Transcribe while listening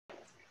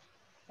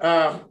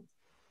Now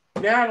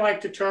I'd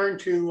like to turn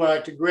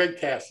to Greg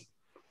Cassidy.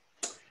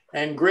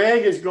 And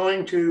Greg is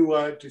going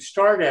to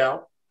start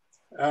out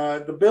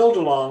the Build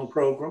Along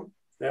program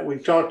that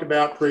we've talked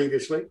about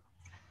previously.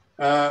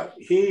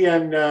 He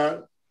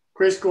and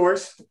Chris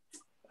Gorse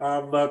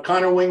of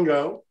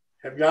Conowingo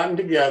have gotten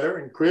together,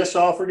 and Chris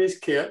offered his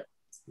kit.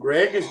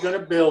 Greg is going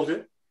to build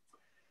it.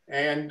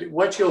 And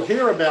what you'll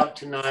hear about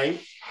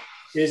tonight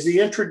is the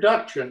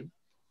introduction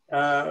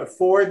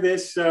for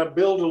this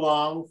build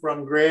along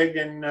from Greg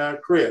and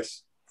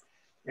Chris.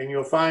 And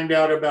you'll find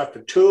out about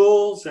the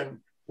tools and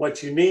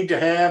what you need to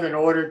have in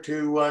order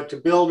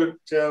to build it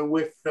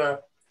with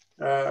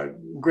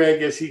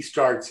Greg as he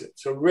starts it.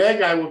 So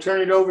Greg, I will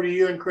turn it over to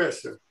you and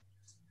Chris, sir.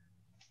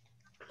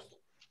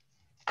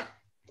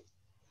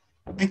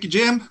 Thank you,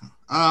 Jim.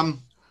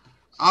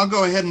 I'll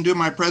go ahead and do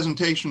my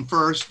presentation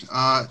first.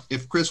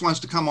 If Chris wants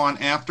to come on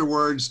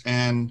afterwards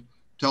and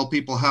tell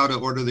people how to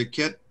order the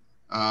kit,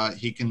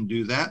 he can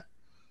do that.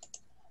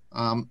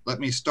 Let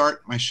me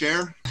start my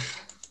share.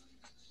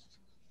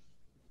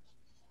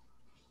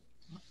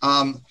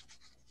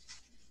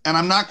 And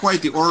I'm not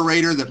quite the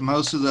orator that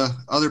most of the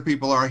other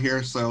people are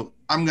here, so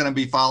I'm going to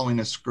be following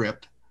a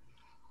script.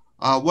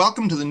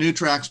 Welcome to the New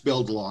Tracks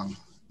Build Along.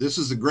 This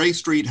is the Gray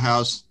Street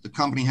House, the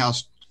company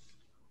house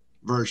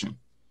version.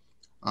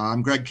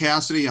 I'm Greg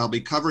Cassidy. I'll be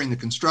covering the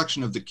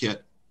construction of the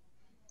kit.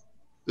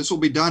 This will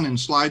be done in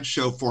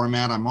slideshow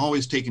format. I'm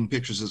always taking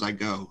pictures as I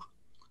go.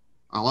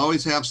 I'll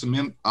also have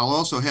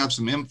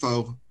some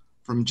info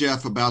from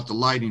Jeff about the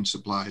lighting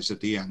supplies at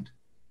the end.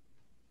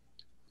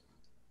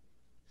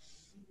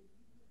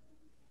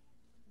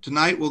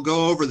 Tonight we'll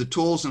go over the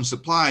tools and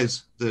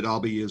supplies that I'll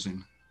be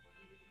using.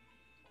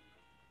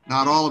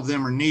 Not all of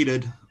them are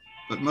needed,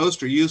 but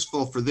most are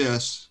useful for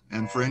this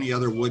and for any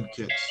other wood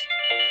kits.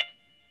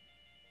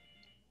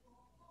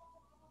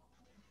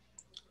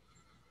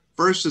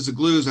 First is the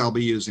glues I'll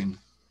be using.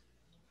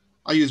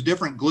 I'll use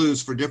different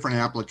glues for different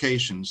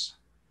applications.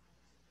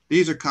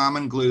 These are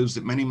common glues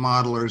that many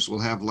modelers will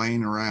have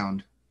laying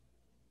around.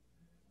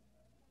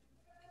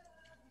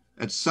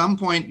 At some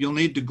point, you'll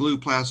need to glue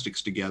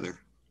plastics together.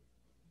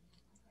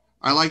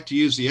 I like to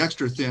use the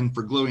extra thin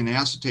for gluing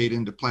acetate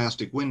into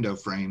plastic window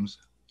frames.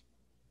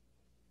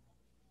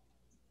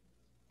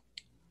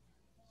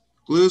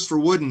 Glues for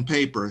wood and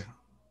paper.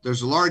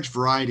 There's a large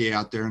variety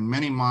out there and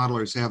many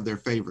modelers have their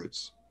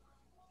favorites.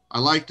 I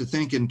like to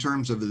think in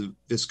terms of the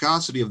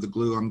viscosity of the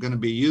glue I'm going to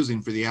be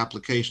using for the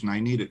application I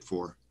need it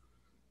for.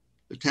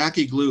 The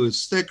tacky glue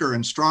is thicker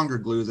and stronger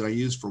glue that I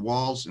use for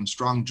walls and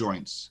strong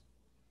joints.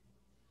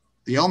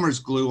 The Elmer's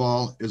glue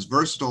all is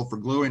versatile for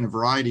gluing a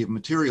variety of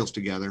materials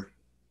together.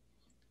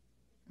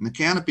 And the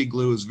canopy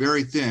glue is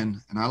very thin,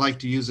 and I like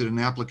to use it in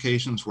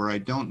applications where I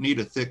don't need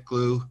a thick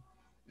glue,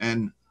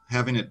 and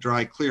having it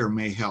dry clear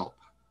may help.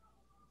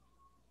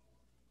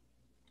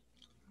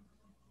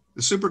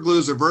 The super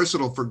glues are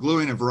versatile for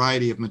gluing a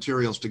variety of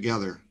materials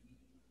together.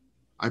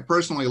 I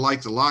personally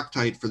like the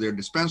Loctite for their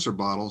dispenser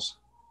bottles,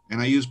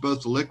 and I use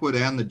both the liquid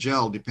and the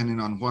gel depending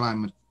on what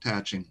I'm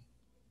attaching.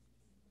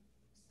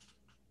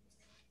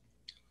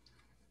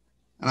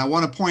 And I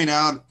want to point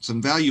out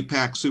some value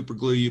pack super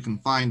glue you can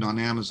find on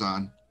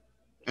Amazon.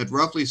 At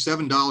roughly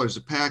 $7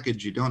 a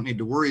package, you don't need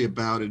to worry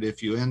about it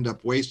if you end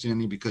up wasting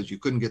any because you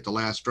couldn't get the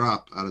last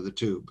drop out of the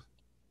tube.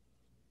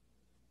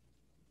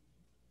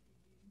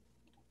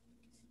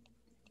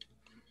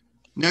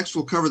 Next,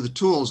 we'll cover the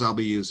tools I'll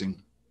be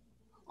using.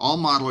 All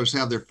modelers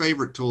have their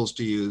favorite tools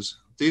to use.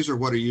 These are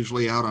what are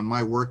usually out on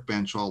my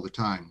workbench all the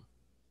time.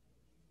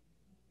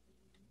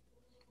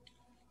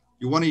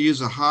 You want to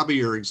use a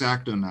hobby or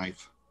X-Acto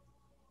knife.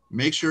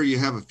 Make sure you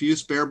have a few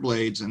spare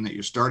blades and that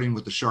you're starting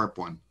with a sharp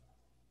one.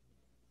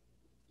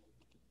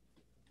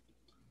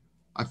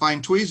 I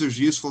find tweezers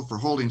useful for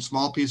holding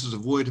small pieces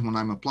of wood when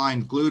I'm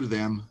applying glue to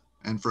them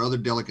and for other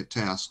delicate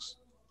tasks.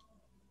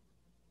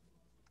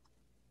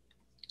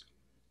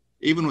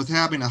 Even with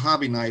having a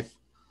hobby knife,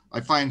 I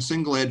find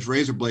single-edged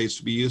razor blades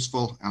to be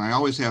useful, and I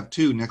always have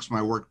two next to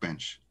my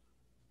workbench.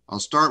 I'll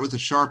start with a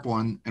sharp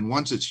one, and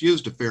once it's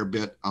used a fair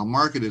bit, I'll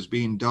mark it as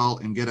being dull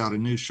and get out a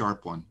new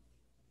sharp one.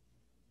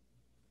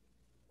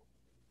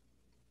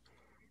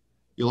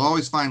 You'll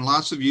always find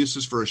lots of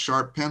uses for a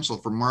sharp pencil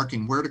for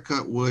marking where to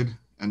cut wood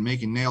and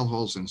making nail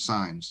holes and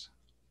signs.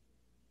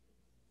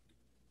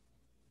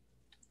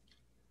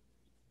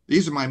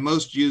 These are my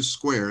most used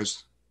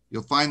squares.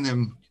 You'll find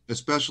them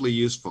especially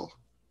useful.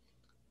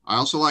 I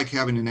also like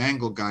having an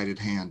angle guide at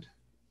hand.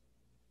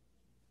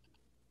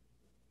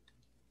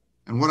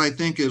 And what I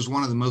think is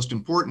one of the most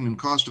important and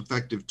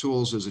cost-effective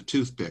tools is a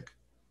toothpick.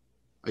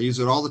 I use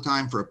it all the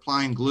time for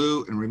applying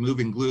glue and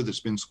removing glue that's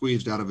been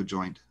squeezed out of a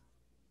joint.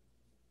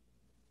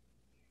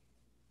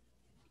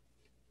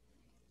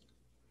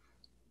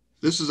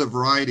 This is a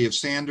variety of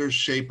sanders,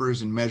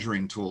 shapers, and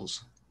measuring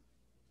tools.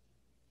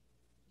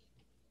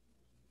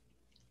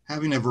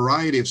 Having a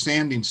variety of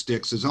sanding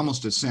sticks is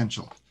almost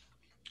essential.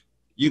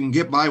 You can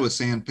get by with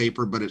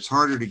sandpaper, but it's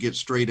harder to get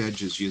straight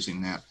edges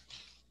using that.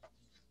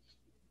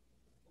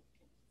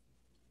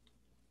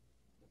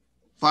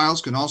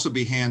 Files can also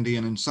be handy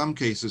and in some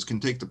cases can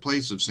take the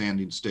place of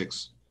sanding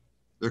sticks.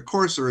 They're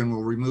coarser and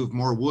will remove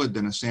more wood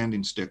than a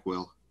sanding stick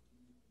will.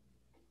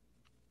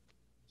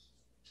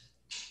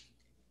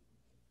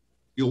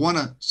 You'll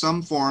want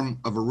some form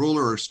of a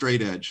ruler or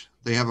straight edge.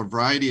 They have a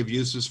variety of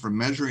uses from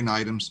measuring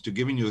items to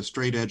giving you a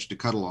straight edge to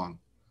cut along.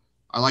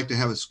 I like to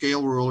have a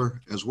scale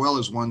ruler as well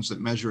as ones that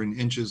measure in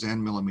inches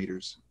and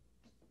millimeters.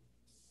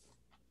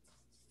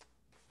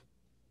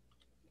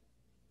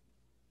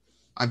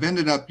 I've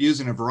ended up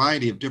using a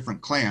variety of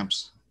different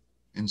clamps.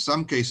 In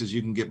some cases,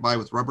 you can get by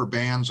with rubber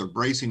bands or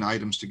bracing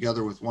items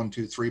together with 1,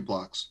 2, 3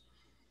 blocks.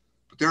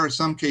 But there are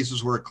some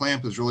cases where a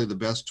clamp is really the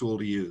best tool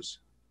to use.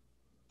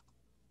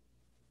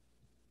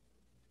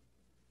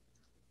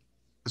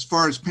 As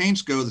far as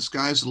paints go, the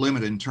sky's the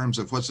limit in terms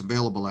of what's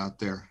available out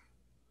there.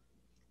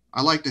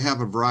 I like to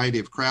have a variety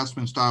of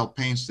craftsman style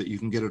paints that you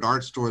can get at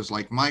art stores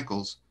like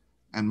Michael's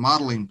and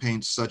modeling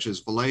paints such as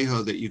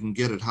Vallejo that you can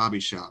get at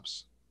hobby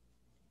shops.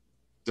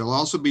 There'll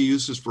also be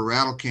uses for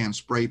rattle can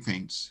spray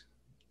paints.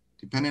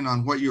 Depending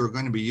on what you are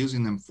going to be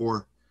using them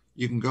for,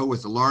 you can go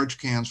with the large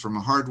cans from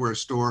a hardware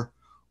store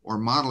or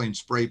modeling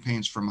spray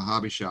paints from a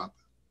hobby shop.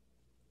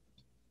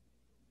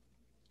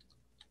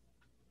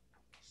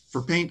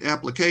 For paint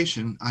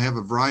application, I have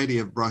a variety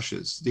of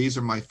brushes. These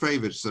are my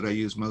favorites that I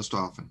use most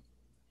often.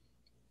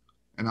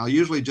 And I'll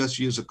usually just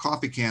use a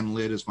coffee can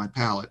lid as my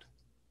palette.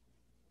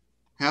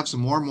 Have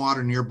some warm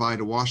water nearby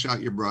to wash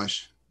out your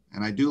brush,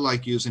 and I do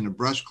like using a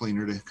brush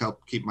cleaner to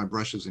help keep my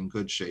brushes in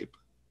good shape.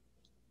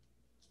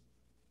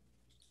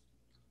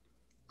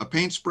 A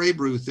paint spray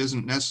booth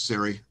isn't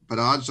necessary, but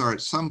odds are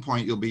at some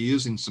point you'll be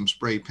using some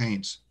spray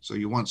paints, so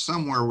you want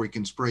somewhere where you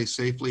can spray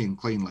safely and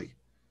cleanly.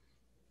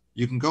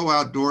 You can go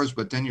outdoors,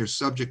 but then you're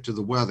subject to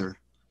the weather.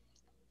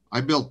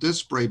 I built this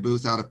spray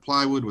booth out of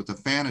plywood with a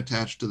fan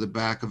attached to the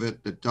back of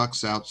it that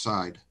ducks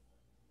outside.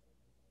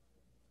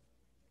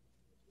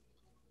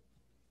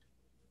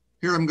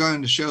 Here I'm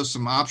going to show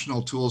some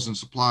optional tools and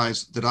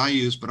supplies that I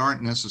use but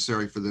aren't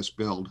necessary for this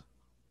build.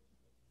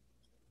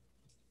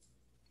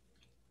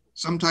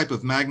 Some type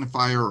of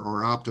magnifier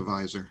or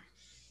optivisor.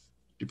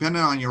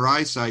 Depending on your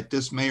eyesight,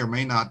 this may or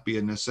may not be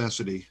a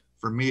necessity.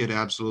 For me, it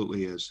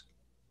absolutely is.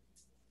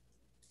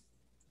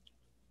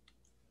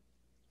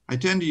 I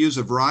tend to use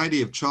a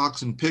variety of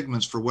chalks and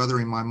pigments for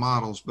weathering my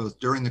models, both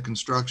during the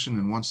construction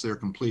and once they're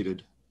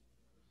completed.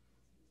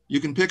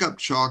 You can pick up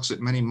chalks at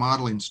many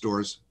modeling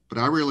stores, but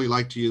I really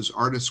like to use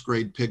artist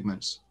grade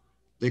pigments.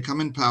 They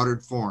come in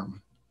powdered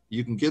form.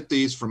 You can get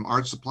these from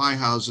art supply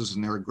houses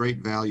and they're a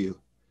great value.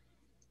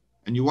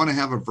 And you want to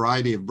have a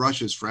variety of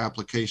brushes for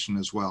application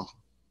as well.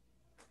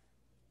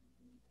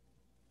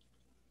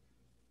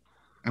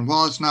 And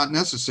while it's not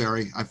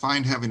necessary, I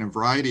find having a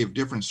variety of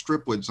different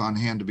strip woods on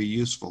hand to be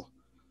useful,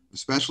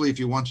 especially if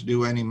you want to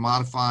do any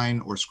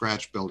modifying or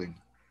scratch building.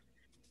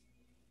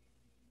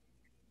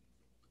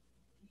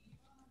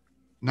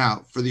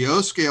 Now, for the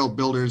O-scale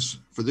builders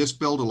for this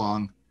build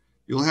along,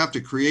 you'll have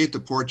to create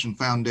the porch and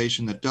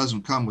foundation that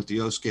doesn't come with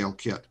the O-scale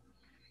kit.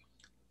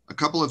 A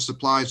couple of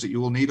supplies that you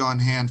will need on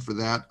hand for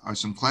that are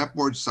some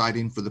clapboard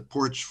siding for the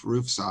porch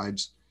roof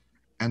sides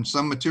and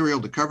some material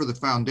to cover the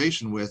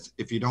foundation with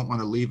if you don't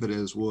want to leave it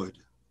as wood.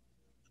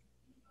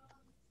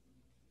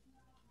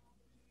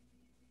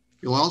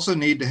 You'll also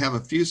need to have a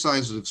few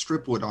sizes of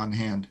strip wood on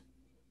hand.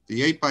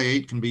 The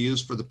 8x8 can be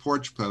used for the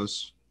porch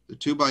posts, the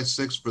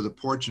 2x6 for the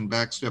porch and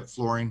back step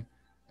flooring,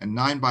 and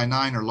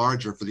 9x9 or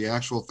larger for the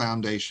actual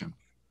foundation.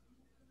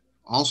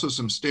 Also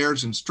some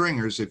stairs and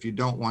stringers if you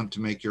don't want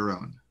to make your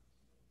own.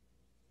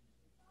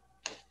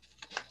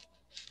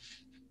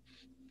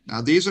 Now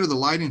these are the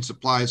lighting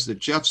supplies that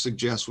Jeff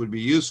suggests would be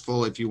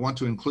useful if you want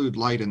to include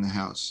light in the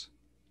house.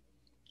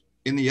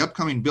 In the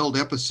upcoming build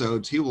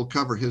episodes, he will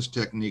cover his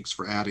techniques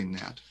for adding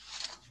that.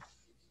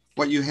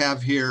 What you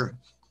have here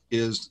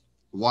is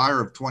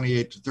wire of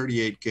 28 to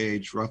 38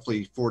 gauge,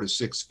 roughly 4 to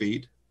 6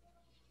 feet.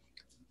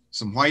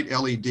 Some white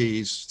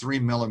LEDs, 3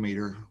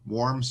 millimeter,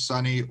 warm,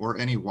 sunny, or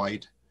any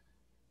white.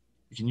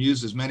 You can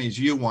use as many as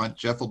you want.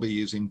 Jeff will be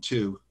using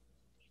 2.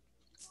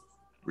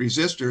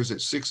 Resistors at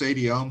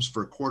 680 ohms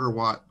for a quarter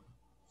watt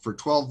for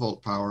 12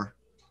 volt power,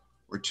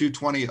 or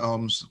 220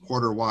 ohms,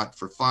 quarter watt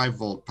for 5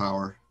 volt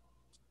power.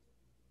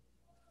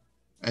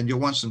 And you'll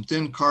want some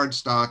thin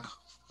cardstock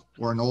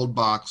or an old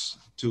box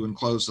to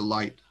enclose the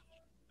light.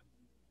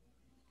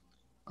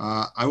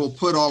 I will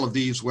put all of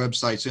these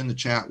websites in the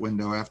chat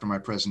window after my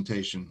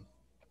presentation.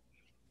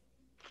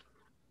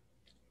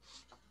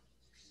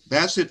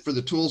 That's it for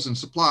the tools and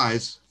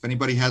supplies. If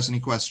anybody has any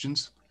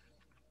questions.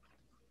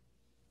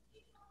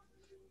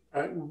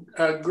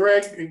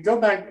 Greg,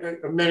 go back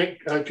a minute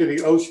to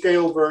the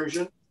O-scale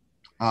version.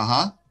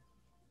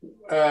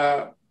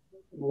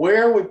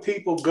 Where would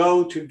people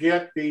go to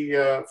get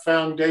the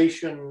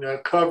foundation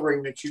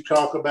covering that you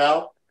talk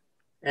about?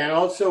 And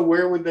also,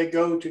 where would they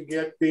go to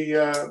get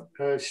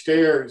the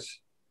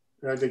stairs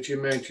that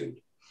you mentioned?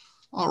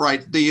 All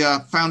right,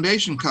 the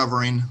foundation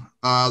covering,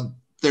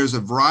 there's a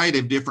variety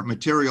of different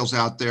materials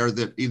out there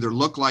that either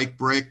look like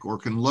brick or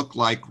can look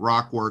like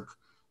rock work.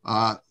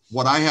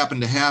 What I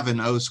happen to have in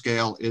O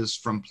scale is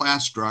from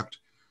Plastruct.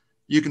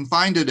 You can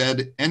find it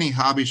at any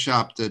hobby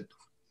shop that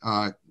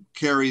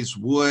carries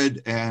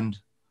wood and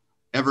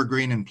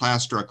evergreen and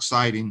Plastruct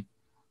siding.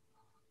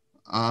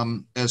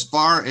 As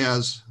far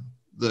as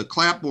the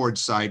clapboard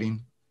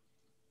siding,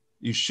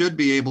 you should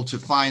be able to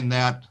find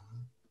that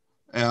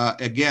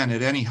again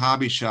at any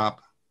hobby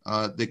shop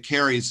that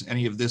carries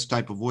any of this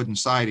type of wooden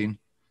siding.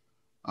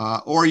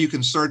 Or you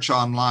can search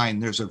online.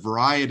 There's a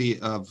variety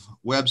of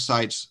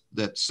websites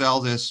that sell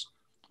this.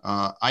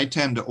 I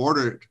tend to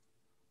order it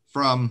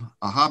from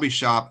a hobby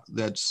shop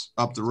that's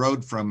up the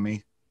road from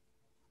me.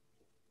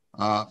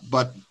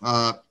 But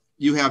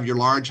you have your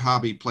large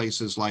hobby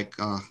places like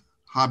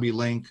Hobby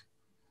Link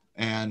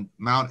and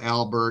Mount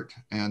Albert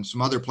and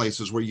some other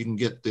places where you can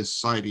get this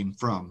siding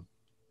from.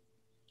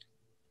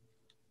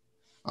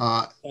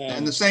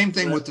 And the same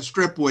thing with the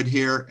strip wood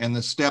here and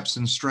the steps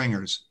and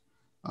stringers.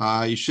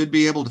 You should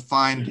be able to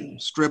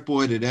find strip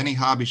wood at any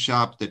hobby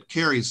shop that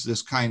carries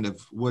this kind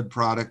of wood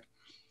product.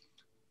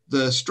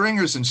 The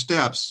stringers and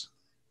steps,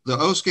 the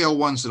O scale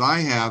ones that I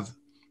have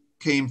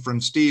came from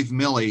Steve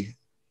Milley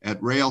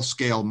at Rail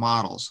Scale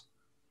Models.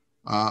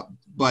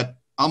 But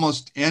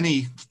almost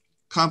any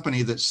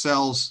company that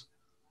sells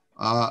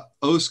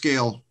O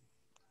scale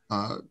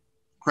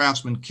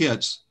Craftsman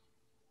kits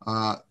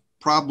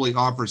probably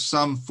offers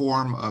some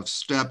form of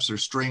steps or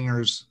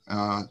stringers,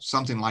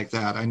 something like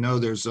that. I know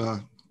there's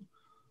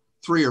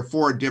 3 or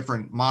 4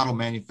 different model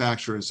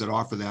manufacturers that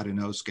offer that in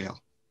O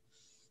scale.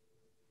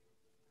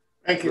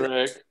 Thank you.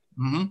 Greg,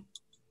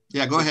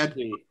 Yeah, go ahead.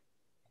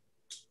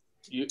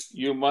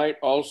 You might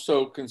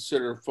also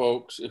consider,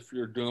 folks, if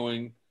you're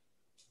doing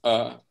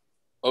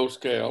O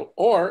scale,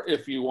 or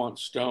if you want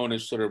stone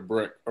instead of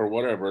brick or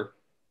whatever,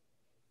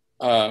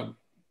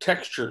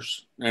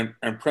 textures and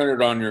print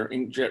it on your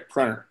inkjet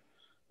printer,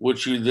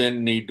 which you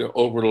then need to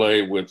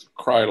overlay with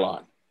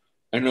Krylon.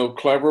 I know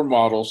Clever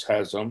Models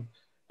has them,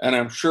 and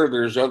I'm sure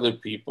there's other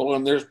people,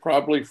 and there's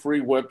probably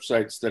free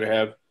websites that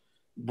have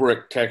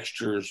brick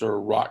textures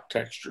or rock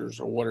textures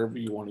or whatever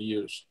you want to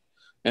use.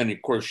 And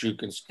of course, you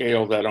can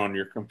scale that on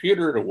your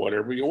computer to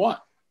whatever you want.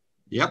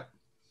 Yep.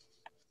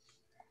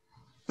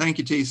 Thank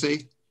you,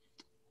 TC.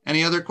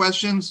 Any other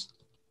questions?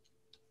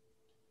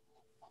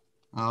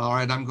 All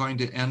right, I'm going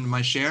to end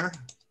my share.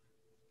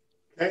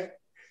 Okay.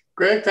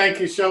 Greg, thank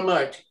you so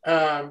much.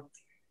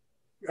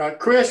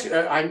 Chris,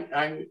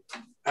 I'd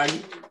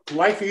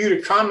like for you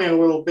to comment a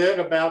little bit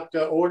about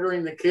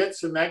ordering the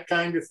kits and that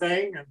kind of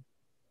thing.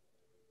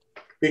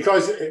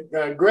 Because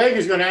Greg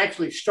is going to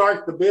actually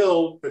start the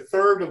build the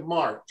 3rd of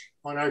March,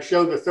 on our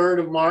show the 3rd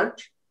of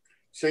March.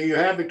 So you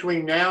have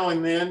between now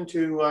and then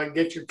to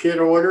get your kit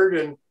ordered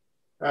and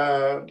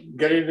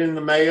get it in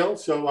the mail.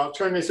 So I'll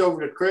turn this over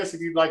to Chris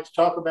if you'd like to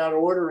talk about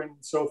ordering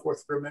and so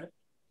forth for a minute.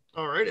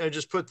 All right, I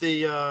just put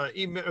the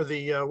email or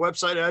the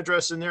website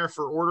address in there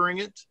for ordering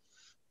it.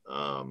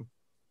 And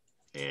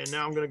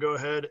now I'm going to go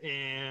ahead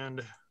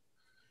and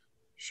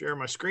share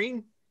my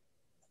screen.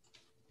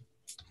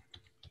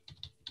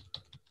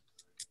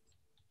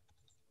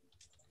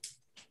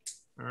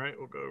 All right,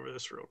 we'll go over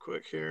this real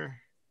quick here.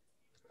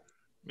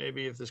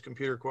 Maybe if this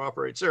computer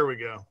cooperates. There we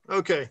go.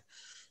 Okay.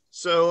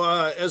 So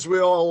as we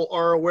all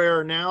are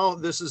aware now,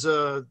 this is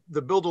the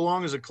build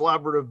along is a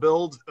collaborative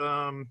build.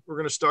 We're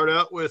going to start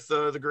out with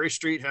the Gray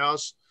Street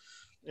house,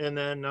 and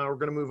then we're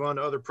going to move on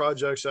to other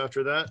projects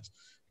after that.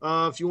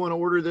 If you want to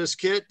order this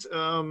kit,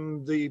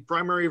 the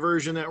primary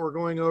version that we're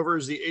going over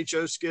is the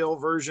HO scale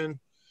version,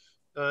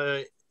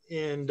 and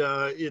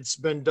it's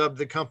been dubbed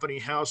the company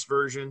house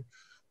version.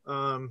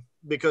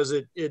 Because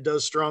it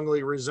does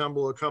strongly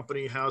resemble a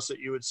company house that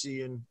you would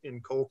see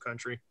in coal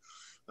country.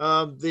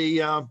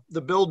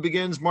 The build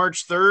begins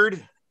March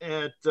 3rd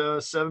at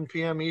 7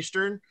 p.m.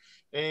 Eastern,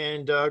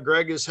 and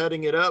Greg is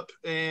heading it up,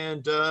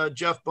 and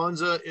Jeff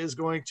Bunza is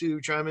going to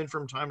chime in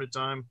from time to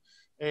time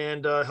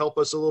and help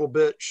us a little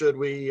bit should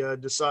we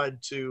decide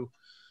to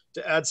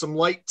add some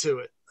light to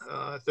it.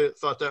 I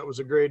thought that was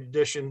a great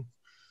addition.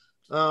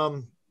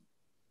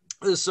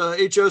 This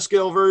HO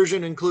scale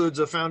version includes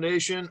a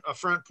foundation, a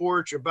front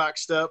porch, a back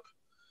step.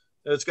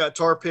 It's got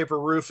tar paper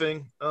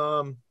roofing.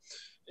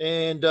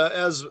 And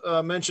as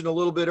mentioned a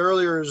little bit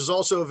earlier, it is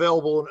also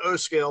available in O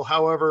scale.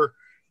 However,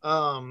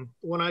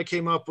 when I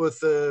came up with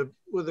the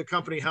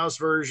company house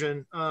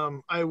version,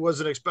 I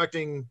wasn't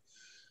expecting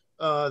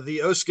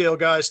the O scale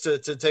guys to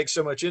take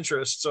so much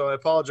interest. So I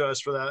apologize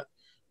for that.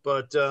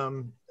 But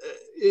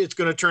it's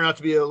going to turn out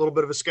to be a little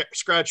bit of a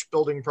scratch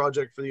building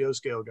project for the O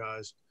scale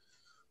guys.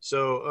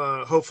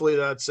 So hopefully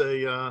that's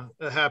a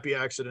happy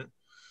accident.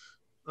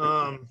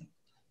 So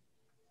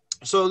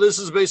this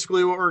is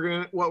basically what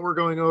we're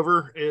going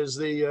over is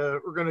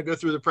we're going to go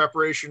through the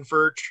preparation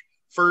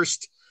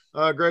first.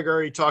 Greg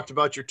already talked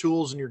about your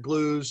tools and your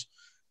glues,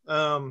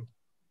 and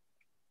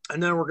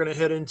then we're going to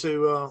head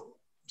into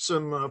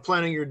some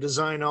planning your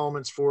design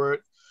elements for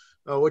it,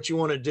 what you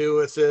want to do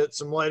with it,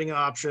 some lighting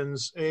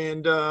options,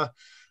 and a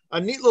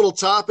neat little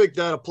topic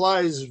that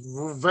applies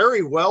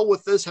very well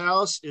with this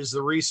house is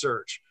the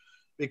research.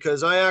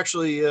 because I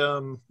actually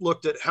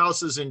looked at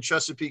houses in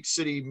Chesapeake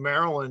City,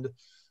 Maryland,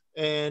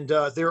 and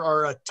there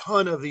are a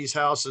ton of these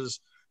houses.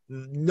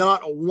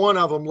 Not one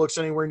of them looks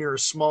anywhere near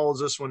as small as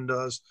this one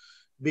does,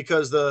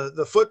 because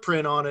the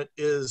footprint on it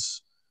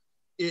is,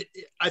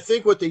 I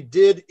think what they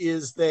did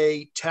is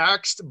they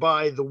taxed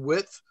by the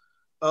width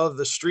of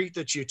the street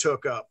that you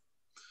took up.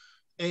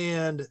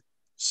 And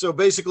so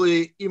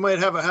basically you might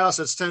have a house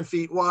that's 10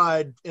 feet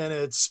wide and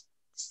it's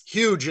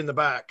huge in the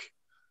back.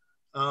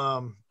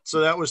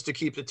 So that was to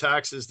keep the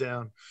taxes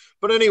down.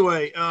 But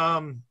anyway,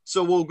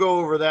 so we'll go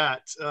over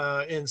that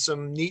and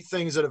some neat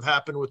things that have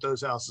happened with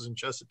those houses in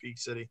Chesapeake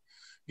City.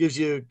 Give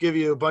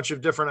you a bunch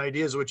of different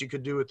ideas of what you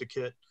could do with the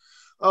kit.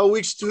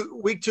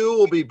 Week two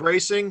will be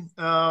bracing,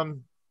 where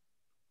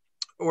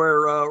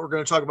we're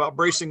going to talk about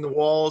bracing the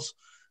walls,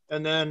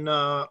 and then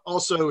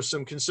also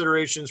some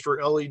considerations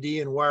for LED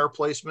and wire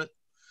placement.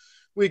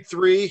 Week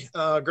three,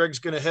 Greg's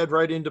going to head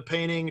right into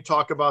painting,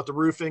 talk about the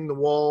roofing, the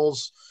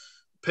walls,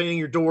 painting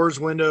your doors,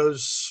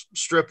 windows,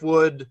 strip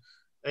wood,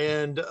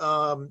 and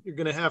you're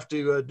going to have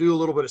to do a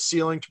little bit of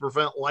sealing to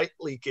prevent light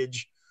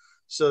leakage,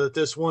 so that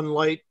this one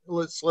light,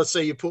 let's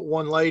say you put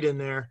one light in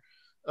there,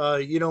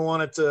 you don't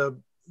want it to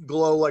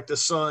glow like the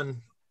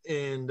sun,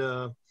 and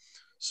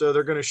so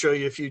they're going to show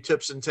you a few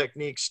tips and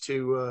techniques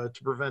to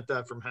prevent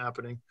that from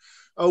happening.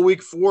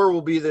 Week four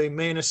will be the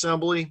main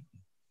assembly,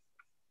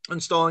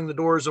 installing the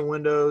doors and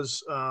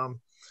windows,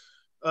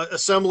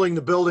 assembling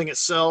the building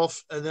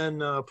itself, and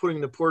then putting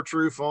the porch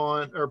roof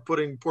on, or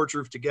putting porch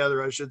roof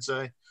together, I should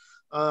say,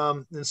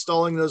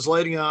 installing those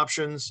lighting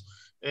options,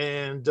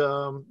 and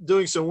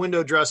doing some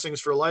window dressings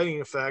for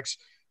lighting effects.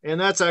 And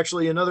that's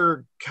actually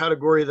another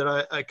category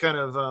that I kind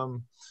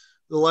of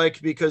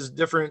like, because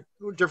different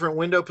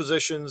window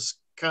positions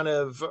kind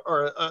of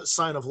are a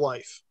sign of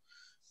life.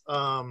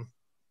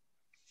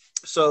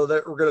 So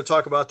that we're going to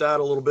talk about that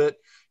a little bit.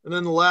 And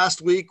then the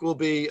last week will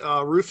be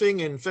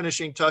roofing and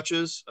finishing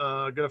touches.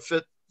 Going to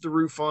fit the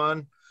roof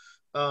on,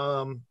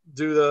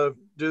 do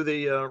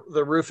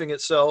the roofing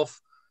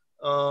itself,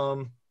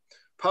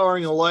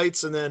 powering the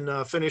lights, and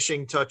then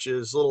finishing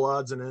touches, little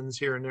odds and ends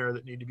here and there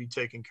that need to be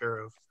taken care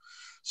of.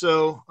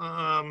 So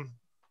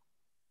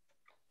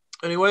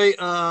anyway,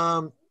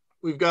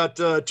 we've got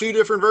two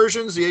different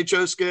versions, the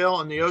HO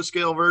scale and the O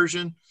scale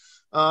version.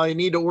 You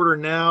need to order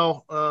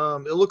now.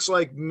 It looks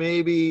like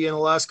maybe in the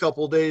last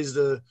couple of days,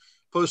 the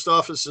post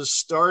office is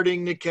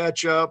starting to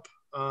catch up.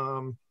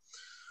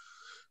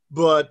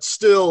 But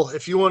still,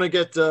 if you want to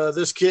get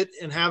this kit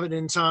and have it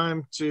in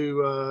time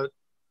to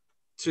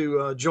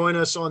join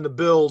us on the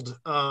build,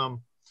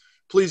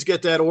 please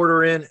get that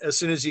order in as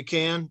soon as you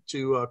can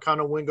to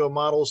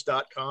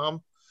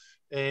conowingomodels.com,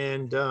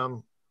 and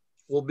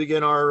we'll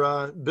begin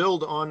our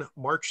build on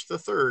March the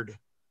 3rd.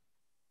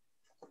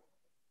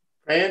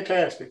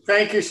 Fantastic.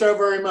 Thank you so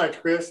very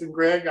much, Chris and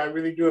Greg. I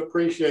really do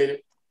appreciate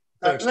it.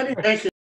 Let me mention